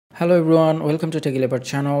Hello everyone, welcome to Techie Leopard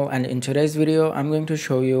channel, and in today's video I'm going to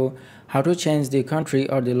show you how to change the country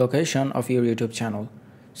or the location of your YouTube channel.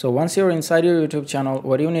 So once you're inside your YouTube channel,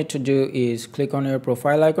 what you need to do is click on your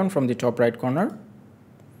profile icon from the top right corner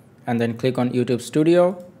and then click on YouTube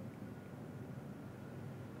Studio.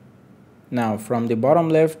 Now from the bottom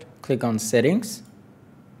left, click on Settings.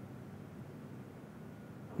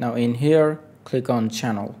 Now in here, click on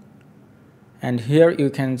Channel, and here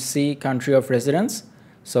you can see Country of Residence.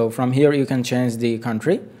 So from here you can change the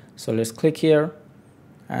country. So let's click here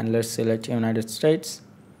and let's select United States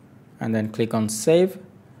and then click on Save,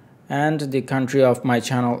 and the country of my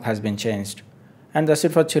channel has been changed. And that's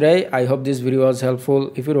it for today. I hope this video was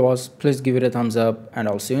helpful. If it was, please give it a thumbs up, and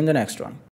I'll see you in the next one.